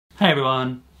Hey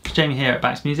everyone, it's Jamie here at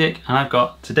Bax Music, and I've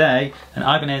got today an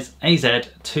Ibanez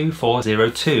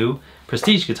AZ2402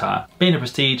 Prestige guitar. Being a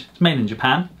Prestige, it's made in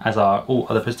Japan, as are all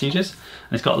other Prestiges,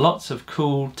 and it's got lots of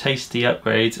cool, tasty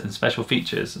upgrades and special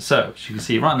features. So, as you can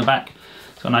see right on the back,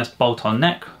 it's got a nice bolt-on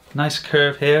neck, nice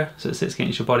curve here, so it sits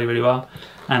against your body really well,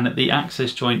 and the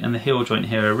axis joint and the heel joint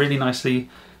here are really nicely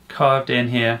carved in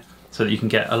here, so that you can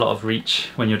get a lot of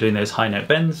reach when you're doing those high note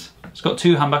bends. It's got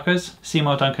two humbuckers,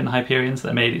 Seymour Duncan Hyperions,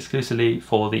 that are made exclusively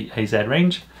for the AZ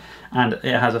range, and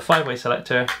it has a 5-way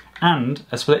selector and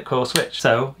a split coil switch.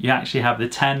 So you actually have the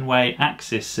 10-way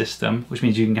axis system, which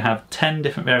means you can have 10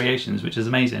 different variations, which is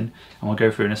amazing, and we'll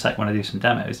go through in a sec when I do some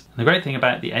demos. And the great thing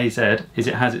about the AZ is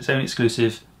it has its own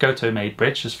exclusive Goto made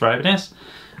bridge just for Ibanez,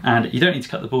 and you don't need to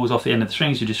cut the balls off the end of the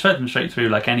strings, you just thread them straight through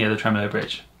like any other tremolo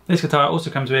bridge. This guitar also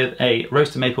comes with a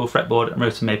roasted maple fretboard and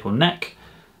roasted maple neck,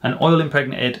 an oil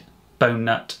impregnated bone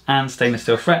nut and stainless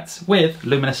steel frets with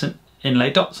luminescent inlay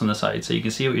dots on the side, so you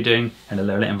can see what you're doing in a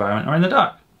low lit environment or in the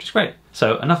dark, which is great.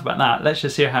 So enough about that, let's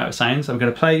just hear how it sounds. I'm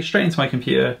going to play straight into my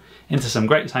computer into some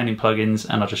great sounding plugins,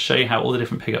 and I'll just show you how all the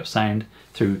different pickups sound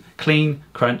through clean,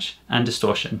 crunch and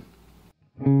distortion.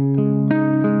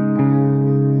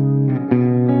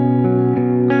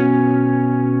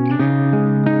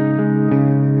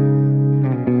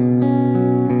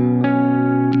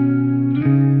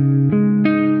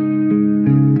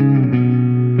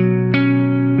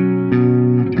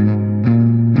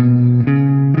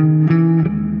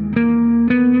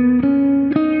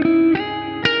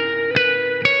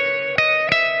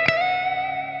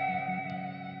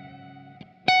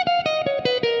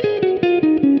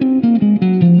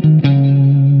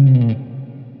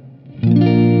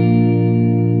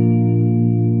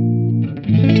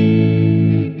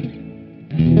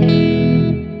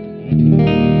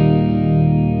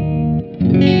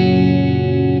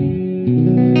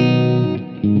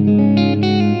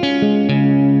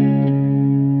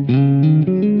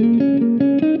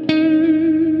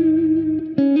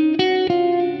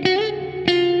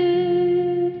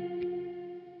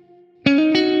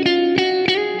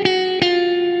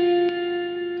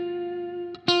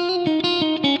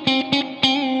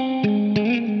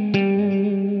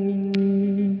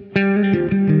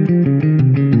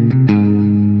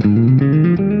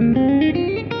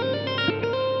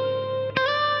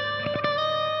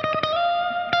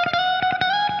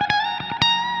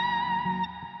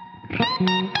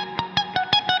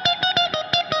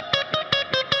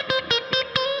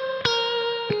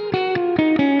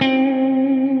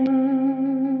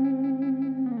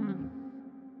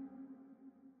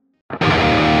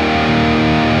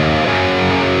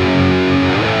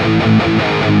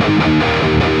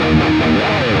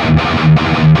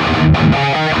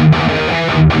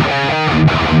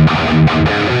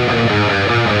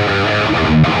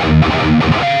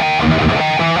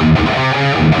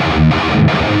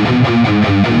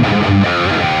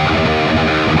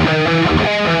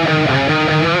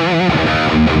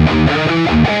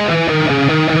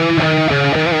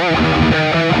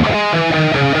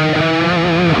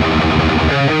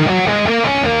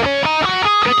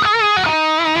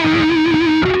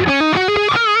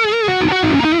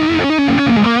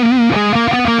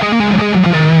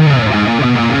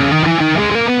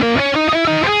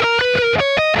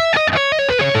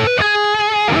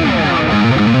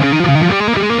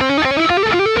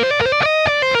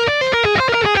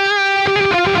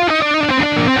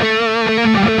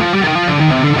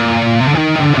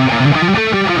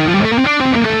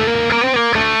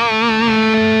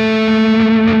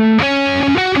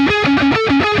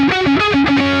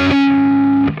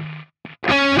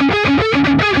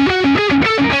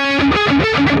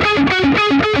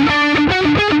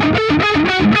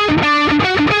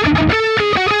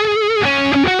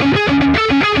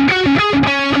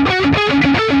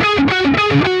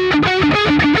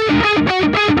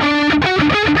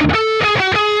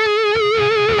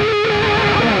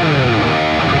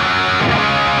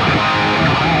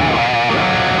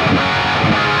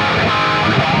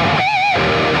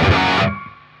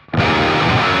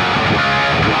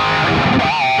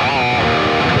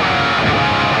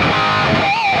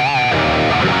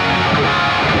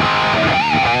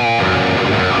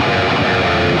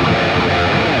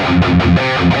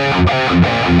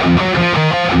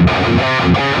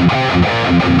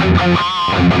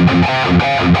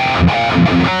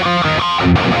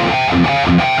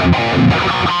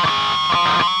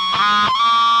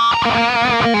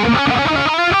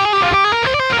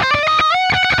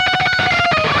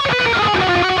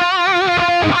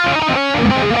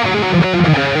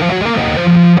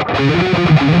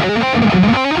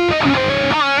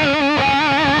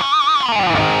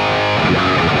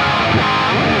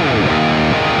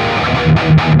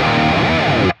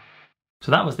 So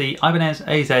that was the Ibanez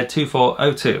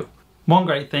AZ2402. One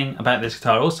great thing about this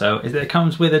guitar also is that it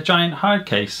comes with a giant hard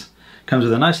case. It comes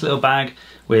with a nice little bag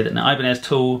with an Ibanez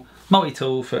tool,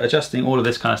 multi-tool for adjusting all of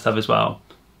this kind of stuff as well.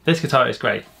 This guitar is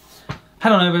great.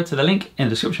 Head on over to the link in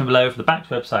the description below for the Bax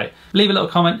website. Leave a little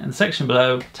comment in the section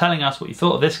below telling us what you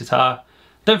thought of this guitar.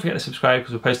 Don't forget to subscribe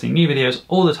because we're posting new videos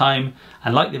all the time,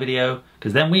 and like the video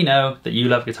because then we know that you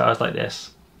love guitars like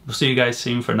this. We'll see you guys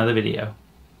soon for another video.